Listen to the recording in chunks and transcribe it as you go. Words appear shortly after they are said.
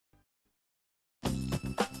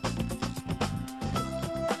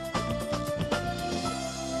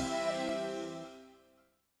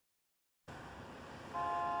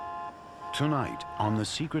Tonight on The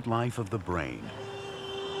Secret Life of the Brain.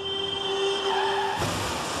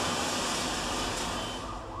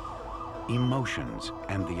 Emotions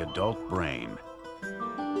and the adult brain.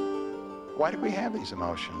 Why do we have these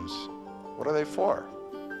emotions? What are they for?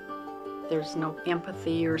 There's no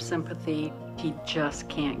empathy or sympathy. He just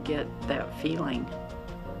can't get that feeling.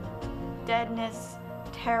 Deadness,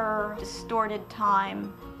 terror, distorted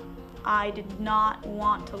time. I did not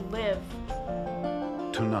want to live.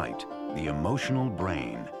 Tonight, the emotional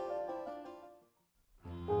brain.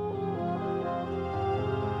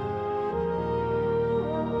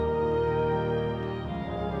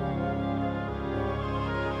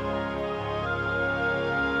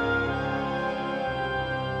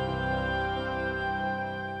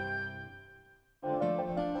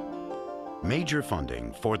 Major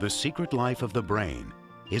funding for The Secret Life of the Brain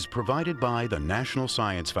is provided by the National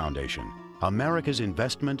Science Foundation, America's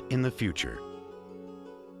investment in the future.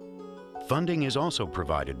 Funding is also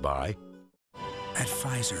provided by... At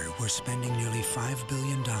Pfizer, we're spending nearly $5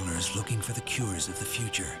 billion looking for the cures of the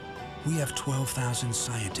future. We have 12,000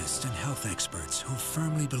 scientists and health experts who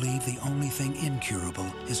firmly believe the only thing incurable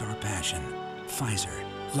is our passion. Pfizer,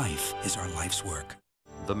 life is our life's work.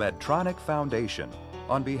 The Medtronic Foundation,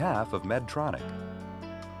 on behalf of Medtronic,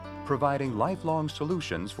 providing lifelong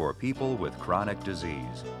solutions for people with chronic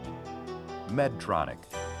disease. Medtronic,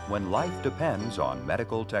 when life depends on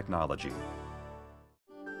medical technology.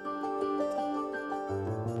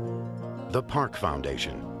 The Park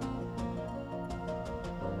Foundation,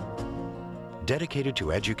 dedicated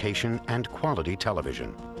to education and quality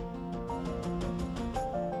television.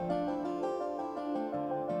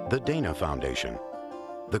 The Dana Foundation,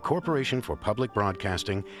 the Corporation for Public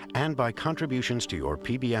Broadcasting, and by contributions to your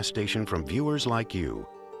PBS station from viewers like you.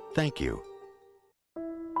 Thank you.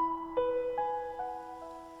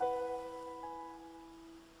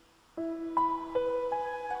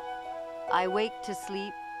 I wake to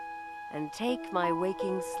sleep and take my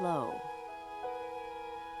waking slow.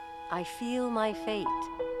 I feel my fate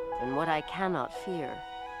in what I cannot fear.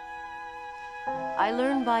 I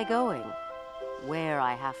learn by going where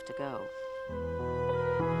I have to go.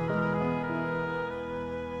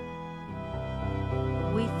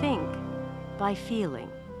 We think by feeling.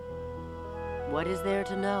 What is there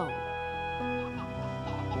to know?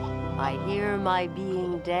 I hear my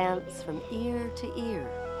being dance from ear to ear.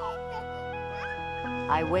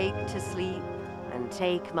 I wake to sleep and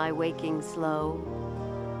take my waking slow.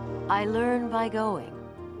 I learn by going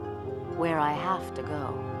where I have to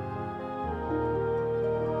go.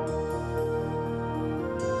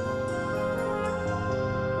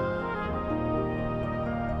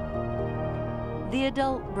 The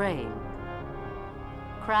adult brain,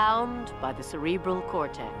 crowned by the cerebral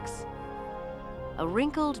cortex, a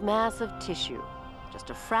wrinkled mass of tissue, just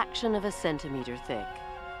a fraction of a centimeter thick.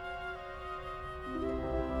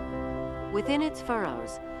 Within its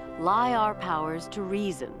furrows lie our powers to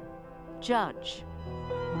reason, judge,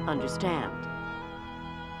 understand.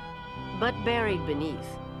 But buried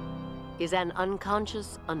beneath is an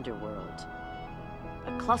unconscious underworld,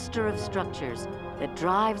 a cluster of structures that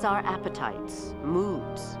drives our appetites,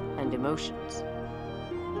 moods, and emotions.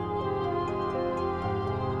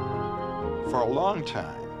 For a long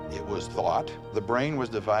time, it was thought the brain was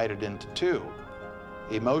divided into two.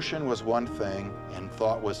 Emotion was one thing and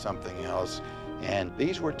thought was something else, and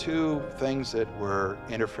these were two things that were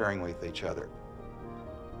interfering with each other.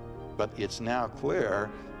 But it's now clear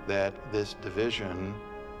that this division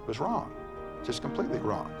was wrong, just completely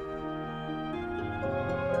wrong.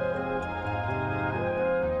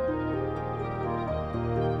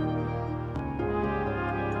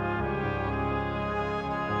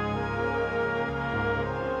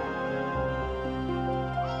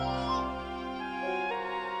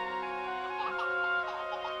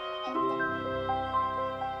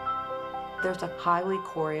 There's a highly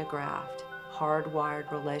choreographed,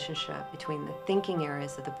 hardwired relationship between the thinking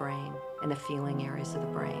areas of the brain and the feeling areas of the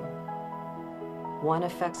brain. One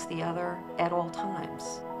affects the other at all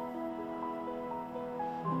times.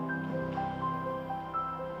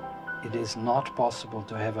 It is not possible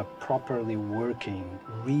to have a properly working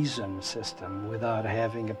reason system without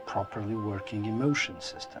having a properly working emotion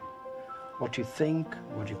system. What you think,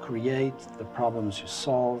 what you create, the problems you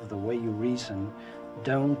solve, the way you reason,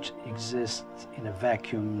 don't exist in a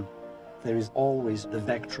vacuum. There is always the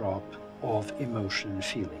backdrop of emotion and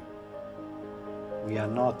feeling. We are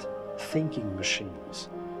not thinking machines.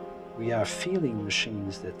 We are feeling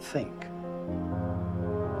machines that think.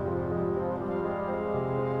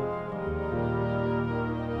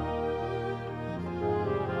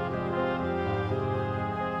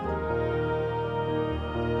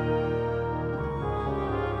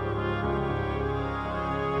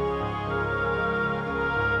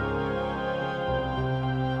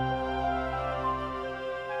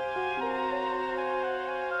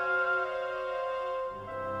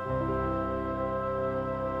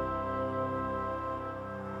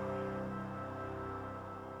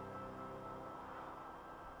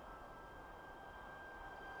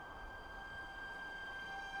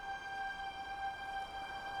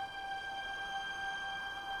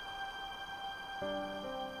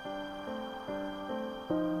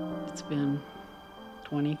 It's been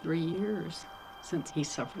 23 years since he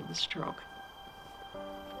suffered the stroke.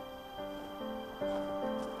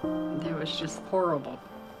 It was just horrible.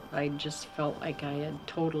 I just felt like I had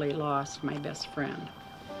totally lost my best friend.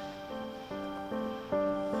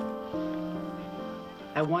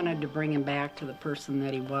 I wanted to bring him back to the person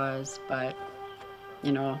that he was, but,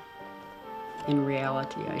 you know, in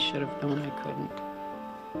reality, I should have known I couldn't.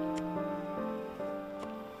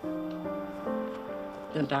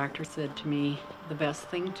 The doctor said to me, the best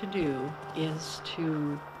thing to do is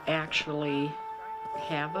to actually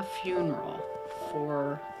have a funeral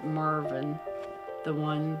for Marvin, the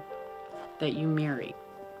one that you married,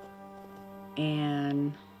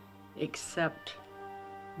 and accept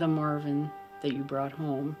the Marvin that you brought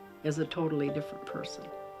home as a totally different person,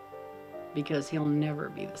 because he'll never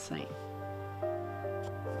be the same.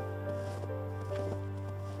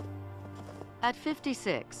 At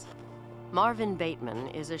 56, Marvin Bateman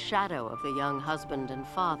is a shadow of the young husband and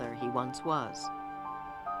father he once was.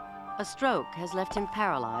 A stroke has left him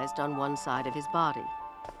paralyzed on one side of his body.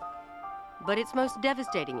 But its most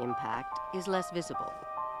devastating impact is less visible.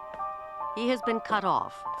 He has been cut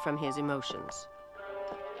off from his emotions.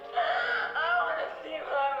 I want to see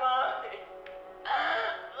my mommy.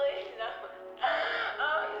 Please, no. I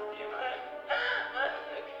want to see my mother.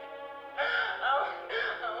 I want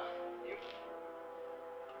to see.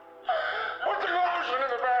 Put the lotion in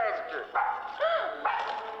the basket.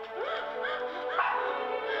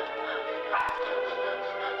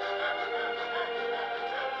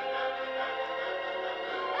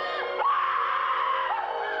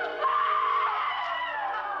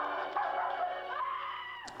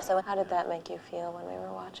 So how did that make you feel when we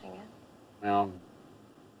were watching it? Well,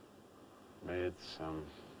 it's, I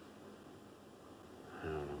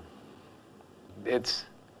don't know. It's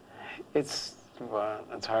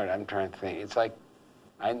hard. I'm trying to think. It's like,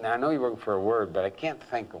 I know you're working for a word, but I can't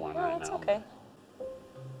think of one right now. It's okay.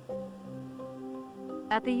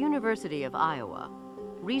 At the University of Iowa,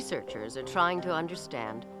 researchers are trying to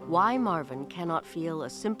understand why Marvin cannot feel a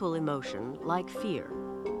simple emotion like fear.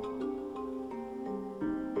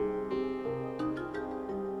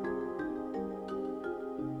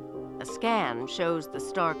 A scan shows the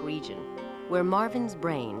Stark region, where Marvin's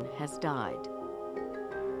brain has died.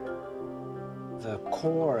 The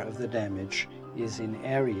core of the damage is in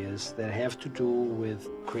areas that have to do with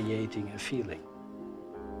creating a feeling.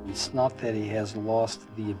 It's not that he has lost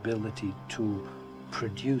the ability to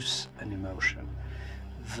produce an emotion.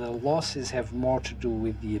 The losses have more to do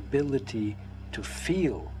with the ability to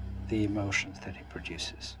feel the emotions that he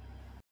produces.